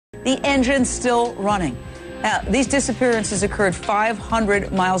The engine's still running. Now, these disappearances occurred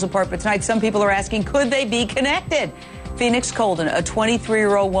 500 miles apart, but tonight some people are asking, could they be connected? Phoenix Coldon, a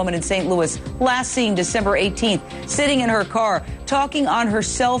 23-year-old woman in St. Louis, last seen December 18th, sitting in her car, talking on her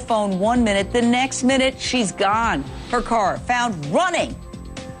cell phone 1 minute. The next minute, she's gone. Her car found running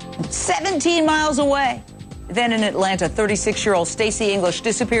 17 miles away. Then in Atlanta, 36-year-old Stacy English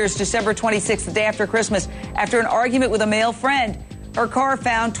disappears December 26th, the day after Christmas, after an argument with a male friend. Her car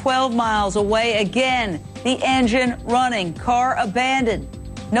found 12 miles away again. The engine running, car abandoned.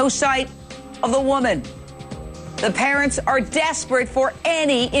 No sight of the woman. The parents are desperate for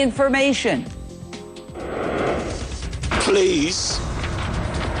any information. Please,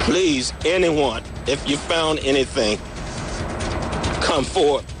 anyone, if you found anything, come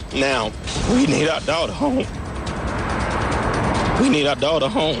forward now. We need our daughter home. We need our daughter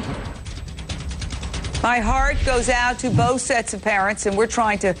home. My heart goes out to both sets of parents, and we're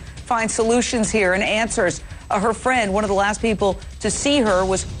trying to find solutions here and answers. Her friend, one of the last people to see her,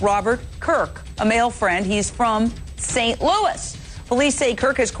 was Robert Kirk, a male friend. He's from St. Louis. Police say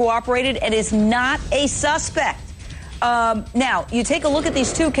Kirk has cooperated and is not a suspect. Now, you take a look at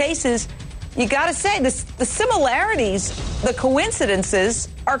these two cases, you got to say the similarities, the coincidences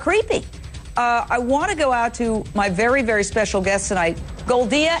are creepy. I want to go out to my very, very special guests tonight,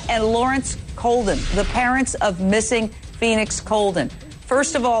 Goldia and Lawrence Coldon, the parents of missing Phoenix Coldon.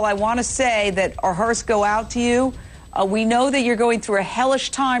 First of all, I want to say that our hearts go out to you. We know that you're going through a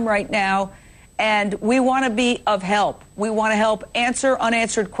hellish time right now, and we want to be of help. We want to help answer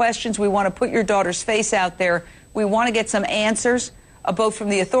unanswered questions. We want to put your daughter's face out there. We want to get some answers, both from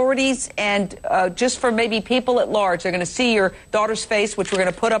the authorities and just from maybe people at large. They're going to see your daughter's face, which we're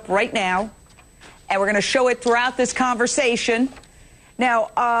going to put up right now, and we're going to show it throughout this conversation.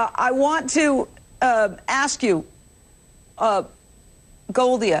 Now, I want to ask you,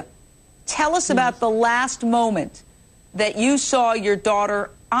 Goldia, tell us about the last moment that you saw your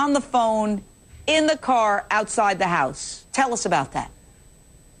daughter on the phone, in the car, outside the house. Tell us about that.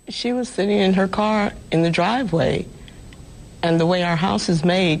 She was sitting in her car in the driveway, and the way our house is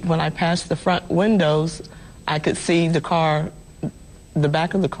made, when I passed the front windows, I could see the car, the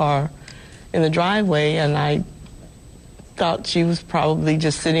back of the car in the driveway, and I thought she was probably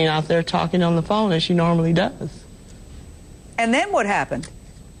just sitting out there talking on the phone as she normally does. And then what happened?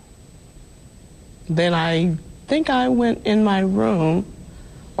 Then I think I went in my room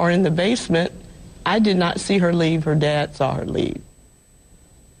or in the basement. I did not see her leave. Her dad saw her leave.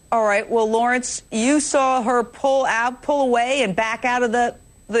 All right. Well, Lawrence, you saw her pull away and back out of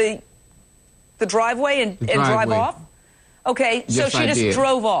the driveway and drive off? Okay, so yes, she just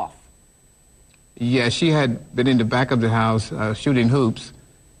drove off. Yeah, she had been in the back of the house shooting hoops,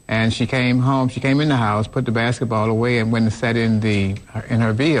 and she came home. She came in the house, put the basketball away, and went and sat in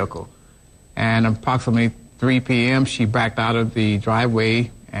her vehicle. And approximately 3 p.m., she backed out of the driveway,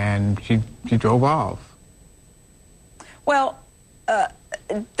 and she drove off. Well,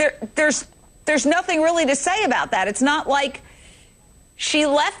 there's nothing really to say about that. It's not like she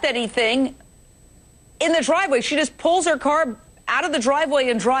left anything in the driveway. She just pulls her car out of the driveway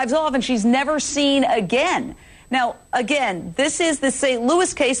and drives off, and she's never seen again. Now, again, this is the St.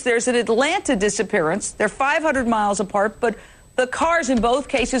 Louis case. There's an Atlanta disappearance. They're 500 miles apart, but the cars in both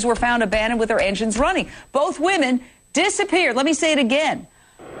cases were found abandoned with their engines running. Both women disappeared, let me say it again,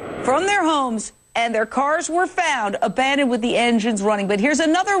 from their homes, and their cars were found abandoned with the engines running. But here's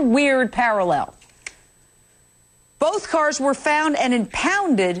another weird parallel. Both cars were found and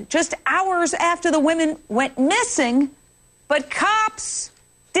impounded just hours after the women went missing, but cops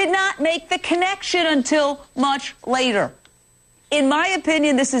did not make the connection until much later. In my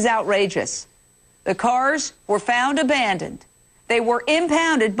opinion, this is outrageous. The cars were found abandoned. They were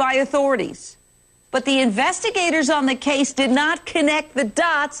impounded by authorities. But the investigators on the case did not connect the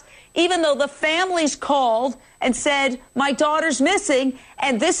dots, even though the families called and said, my daughter's missing,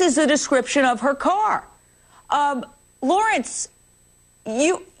 and this is a description of her car. Lawrence,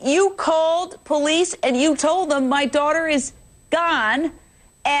 you called police and you told them my daughter is gone,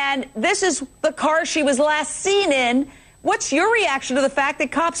 and this is the car she was last seen in. What's your reaction to the fact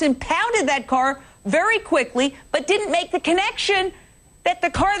that cops impounded that car very quickly, but didn't make the connection that the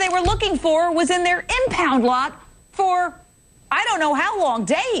car they were looking for was in their impound lot for, I don't know how long,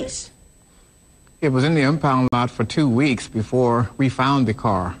 days? It was in the impound lot for 2 weeks before we found the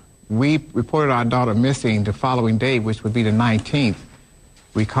car. We reported our daughter missing the following day, which would be the 19th.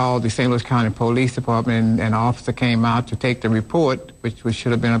 We called the St. Louis County Police Department, and an officer came out to take the report, which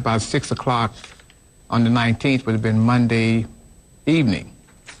should have been about 6 o'clock on the 19th, would have been Monday evening.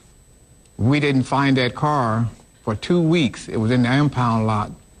 We didn't find that car for 2 weeks. It was in the impound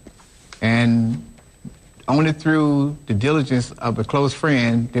lot And only through the diligence of a close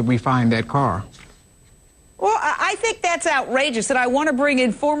friend did we find that car. Well, I think that's outrageous, and I want to bring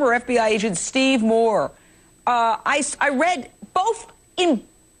in former FBI agent Steve Moore. I read in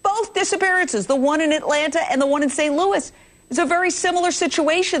both disappearances, the one in Atlanta and the one in St. Louis. It's a very similar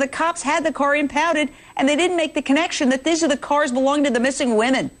situation. The cops had the car impounded, and they didn't make the connection that these are the cars belonging to the missing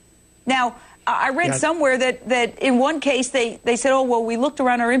women. Now, I read somewhere that in one case they said, oh, well, we looked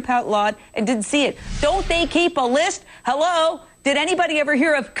around our impound lot and didn't see it. Don't they keep a list? Hello? Did anybody ever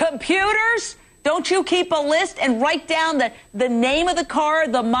hear of computers? Don't you keep a list and write down the name of the car,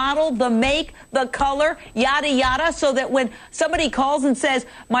 the model, the make, the color, yada, yada, so that when somebody calls and says,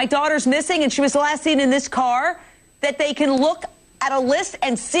 my daughter's missing and she was last seen in this car, that they can look at a list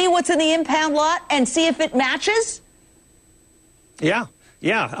and see what's in the impound lot and see if it matches? Yeah.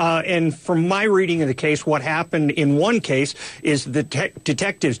 Yeah, and from my reading of the case, what happened in one case is the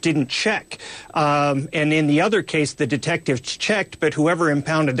detectives didn't check. And in the other case, the detectives checked, but whoever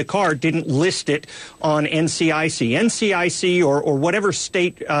impounded the car didn't list it on NCIC. NCIC or whatever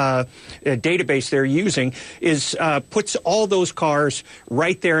state database they're using puts all those cars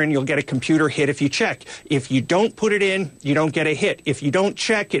right there, and you'll get a computer hit if you check. If you don't put it in, you don't get a hit. If you don't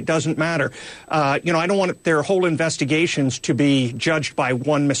check, it doesn't matter. I don't want their whole investigations to be judged by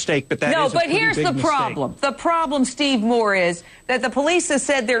one mistake, but that is a pretty big mistake. No, but here's the problem. The problem, Steve Moore, is that the police have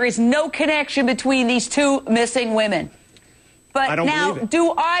said there is no connection between these two missing women. But now,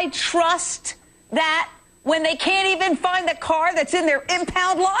 do I trust that when they can't even find the car that's in their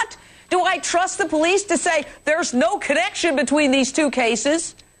impound lot? Do I trust the police to say there's no connection between these two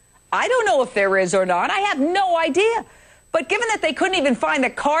cases? I don't know if there is or not. I have no idea. But given that they couldn't even find the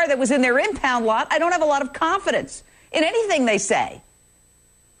car that was in their impound lot, I don't have a lot of confidence in anything they say.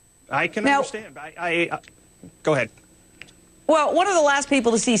 I can understand. Go ahead. Well, one of the last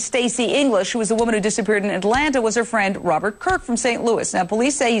people to see Stacy English, who was the woman who disappeared in Atlanta, was her friend Robert Kirk from St. Louis. Now,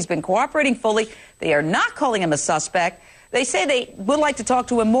 police say he's been cooperating fully. They are not calling him a suspect. They say they would like to talk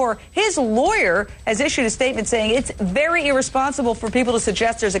to him more. His lawyer has issued a statement saying it's very irresponsible for people to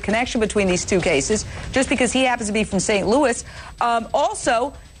suggest there's a connection between these two cases just because he happens to be from St. Louis.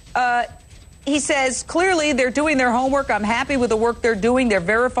 He says, clearly, they're doing their homework. I'm happy with the work they're doing. They're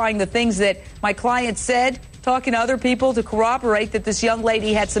verifying the things that my client said, talking to other people to corroborate that this young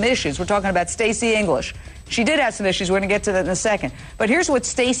lady had some issues. We're talking about Stacy English. She did have some issues. We're going to get to that in a second. But here's what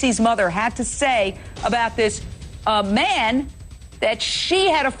Stacy's mother had to say about this man that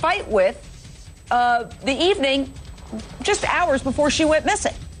she had a fight with the evening, just hours before she went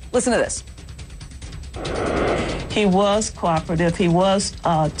missing. Listen to this. He was cooperative. He was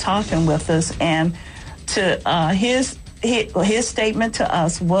talking with us, and to his statement to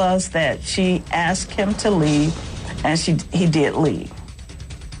us was that she asked him to leave, and he did leave.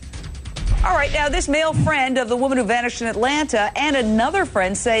 All right, now this male friend of the woman who vanished in Atlanta and another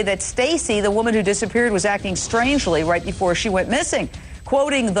friend say that Stacy, the woman who disappeared, was acting strangely right before she went missing,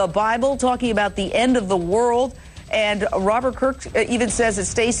 quoting the Bible, talking about the end of the world. And Robert Kirk even says that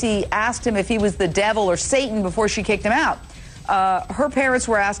Stacy asked him if he was the devil or Satan before she kicked him out. Her parents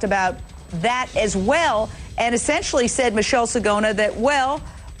were asked about that as well, and essentially said, Michelle Sagona,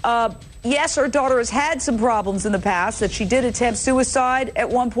 that, yes, her daughter has had some problems in the past, that she did attempt suicide at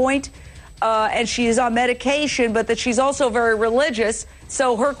one point, and she is on medication, but that she's also very religious,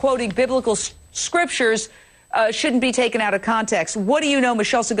 so her quoting biblical scriptures shouldn't be taken out of context. What do you know,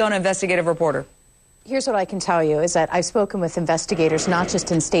 Michelle Sagona, investigative reporter? Here's what I can tell you is that I've spoken with investigators, not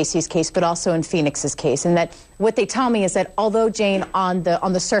just in Stacy's case, but also in Phoenix's case. And that what they tell me is that although, Jane, on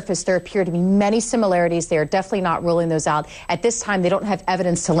the surface, there appear to be many similarities, they are definitely not ruling those out. At this time, they don't have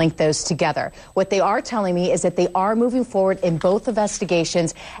evidence to link those together. What they are telling me is that they are moving forward in both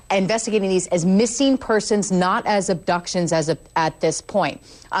investigations, investigating these as missing persons, not as abductions at this point.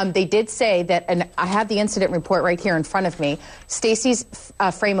 They did say that, and I have the incident report right here in front of me, Stacy's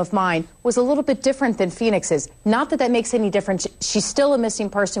frame of mind was a little bit different than Phoenix's. Not that that makes any difference. She's still a missing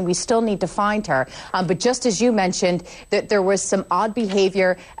person. We still need to find her. But just as you mentioned, that there was some odd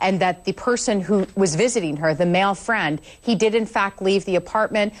behavior and that the person who was visiting her, the male friend, he did in fact leave the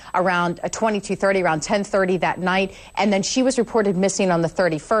apartment around 22:30, around 10:30 that night. And then she was reported missing on the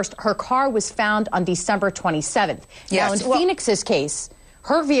 31st. Her car was found on December 27th. Yes. Now, in Phoenix's case,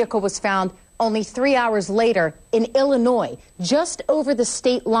 her vehicle was found only 3 hours later in Illinois, just over the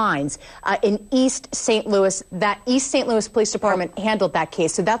state lines in East St. Louis. That East St. Louis Police Department handled that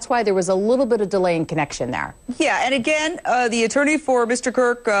case. So that's why there was a little bit of delay in connection there. Yeah, and again, the attorney for Mr.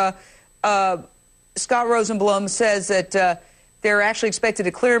 Kirk, Scott Rosenblum, says that they're actually expected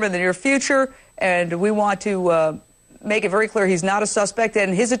to clear him in the near future, and we want to make it very clear he's not a suspect,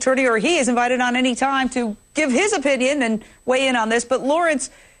 and his attorney or he is invited on any time to give his opinion and weigh in on this. But Lawrence,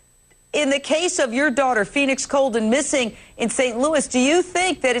 in the case of your daughter, Phoenix Coldon, missing in St. Louis, do you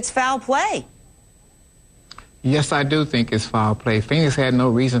think that it's foul play? Yes, I do think it's foul play. Phoenix had no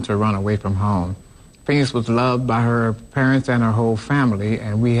reason to run away from home. Phoenix was loved by her parents and her whole family,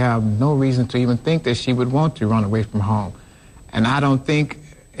 and we have no reason to even think that she would want to run away from home. And I don't think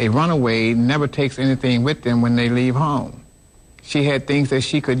a runaway never takes anything with them when they leave home. She had things that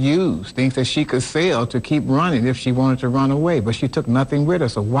she could use, things that she could sell to keep running if she wanted to run away, but she took nothing with her,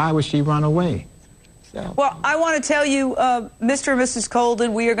 so why would she run away? Well, I want to tell you, Mr. and Mrs.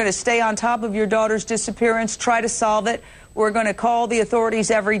 Coldon, we are going to stay on top of your daughter's disappearance, try to solve it. We're going to call the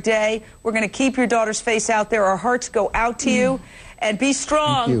authorities every day. We're going to keep your daughter's face out there. Our hearts go out to you. And be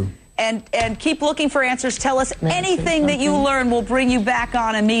strong. And keep looking for answers. Tell us anything that you learn. We'll bring you back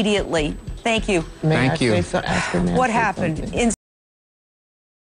on immediately. Thank you. Thank you. What happened?